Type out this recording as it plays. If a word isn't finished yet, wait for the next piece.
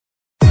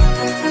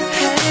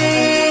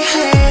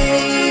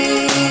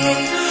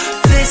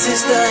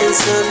the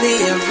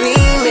Insomnia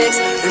remix,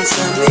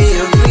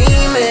 Insomnia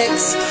remix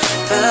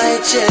by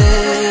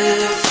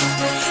Jeff.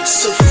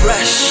 So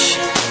fresh,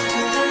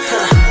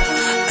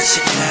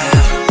 check it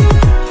out.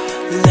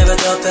 Never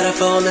thought that I'd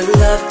fall in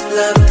love,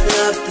 love,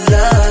 love,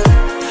 love.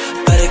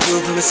 But I grew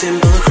from a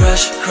simple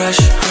crush,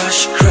 crush, crush,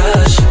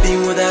 crush.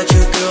 Being without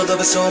you, girl, that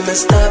was so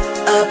messed up,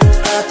 up,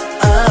 up,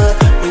 up.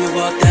 When you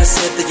walked, I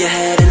said that you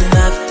had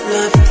enough,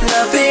 enough,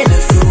 enough. Being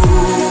a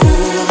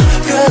fool,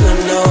 girl, I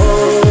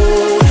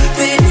know.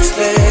 Didn't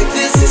expect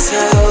this is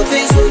how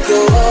things would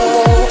go.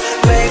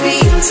 Maybe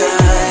in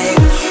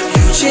time,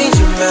 you changed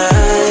your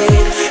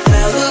mind.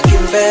 Now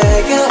looking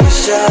back, I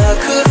wish I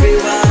could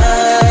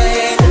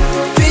rewind.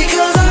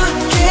 Because I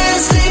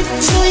can't sleep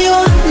till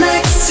you're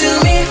next to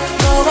me.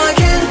 No, I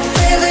can't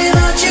live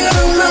without you,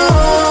 no.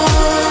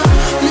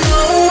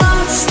 No,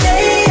 I'll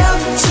stay up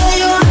till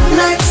you're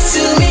next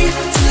to me.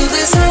 Till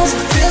this house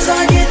feels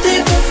like it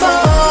did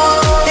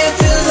before. It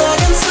feels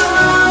like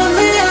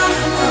insomnia.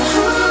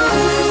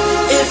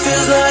 It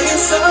feels like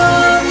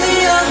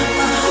insomnia.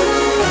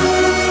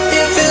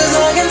 It feels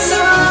like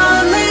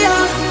insomnia.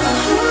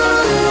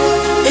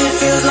 It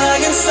feels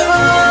like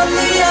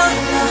insomnia.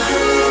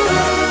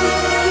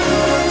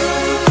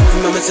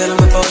 Remember telling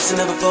my folks to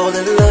never fall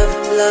in love,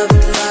 love,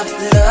 love,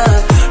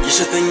 love. You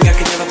should think I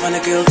could never find a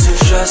girl to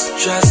trust,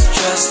 trust,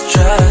 trust,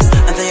 trust.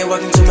 And then you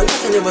walked into my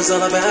life and it was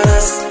all about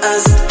us,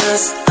 us,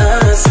 us,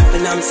 us.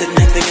 But now I'm sitting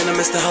here thinking I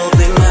messed the whole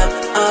thing up,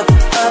 up,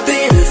 up.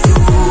 Being a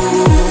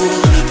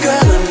fool,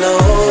 girl, I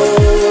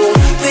know.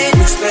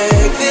 Didn't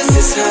expect this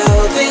is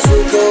how things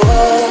would go.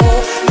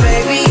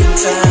 Maybe in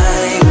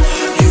time,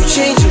 you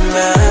changed your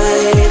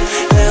mind.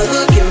 Now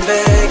looking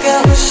back, I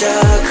wish I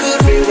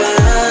could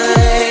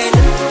rewind.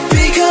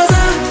 Because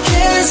I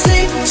can't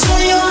sleep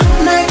till you're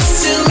next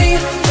to me.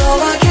 No,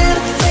 I can't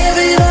live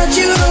without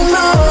you no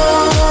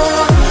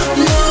more.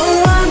 No,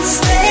 I'll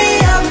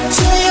stay up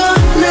till you're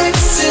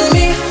next to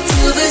me.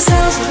 Till this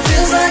house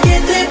feels like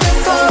it did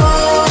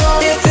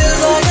before. It feels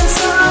like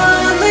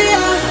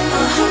insomnia.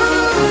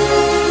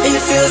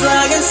 It feels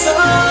like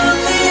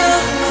insomnia.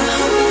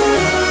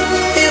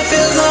 It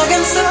feels like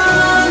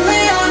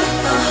insomnia.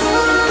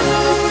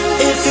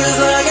 It feels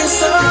like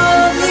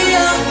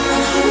insomnia.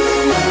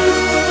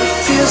 It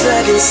feels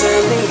like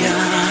insomnia.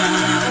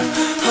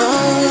 Oh,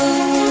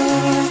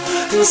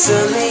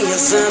 insomnia,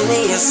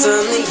 insomnia,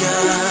 insomnia.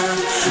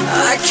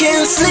 I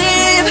can't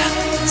sleep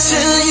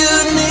till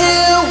you're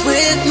near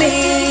with me.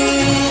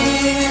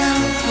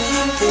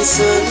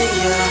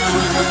 Insomnia.